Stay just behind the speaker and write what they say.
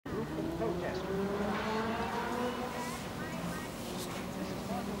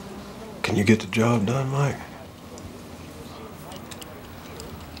Can you get the job done, Mike?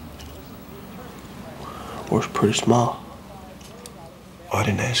 We're pretty small. I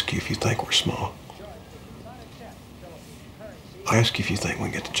didn't ask you if you think we're small. I asked you if you think we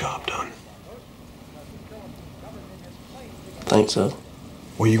can get the job done. I think so.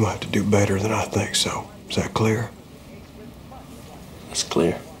 Well, you're going to have to do better than I think so. Is that clear? It's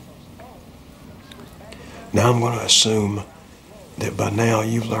clear. Now I'm going to assume that by now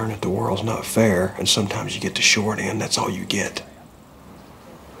you've learned that the world's not fair and sometimes you get the short end, that's all you get.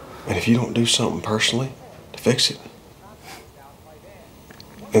 And if you don't do something personally to fix it,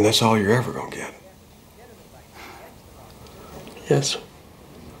 then that's all you're ever going to get. Yes.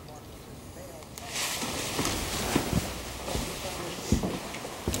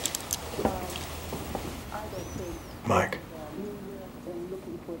 Mike.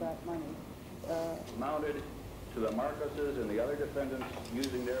 Mounted to the Marcuses and the other defendants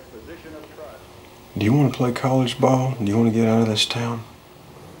using their position of trust. Do you want to play college ball? Do you want to get out of this town?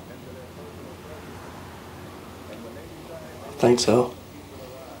 I think so.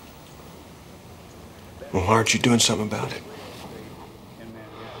 Well, why aren't you doing something about it?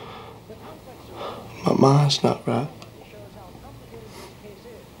 My mind's not right.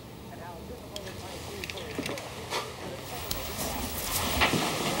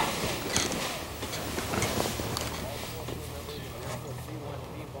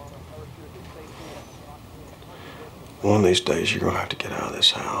 One of these days, you're going to have to get out of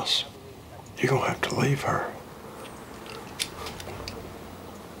this house. You're going to have to leave her.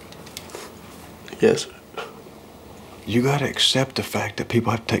 Yes, sir. You got to accept the fact that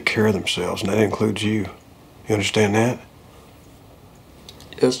people have to take care of themselves, and that includes you. You understand that?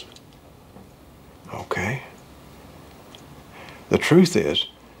 Yes, sir. Okay. The truth is,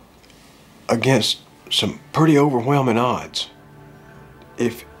 against some pretty overwhelming odds,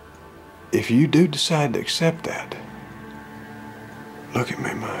 if you do decide to accept that, look at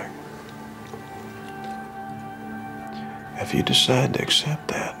me, Mike. If you decide to accept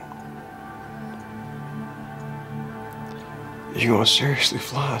that, you're gonna seriously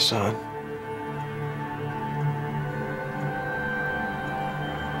fly, son.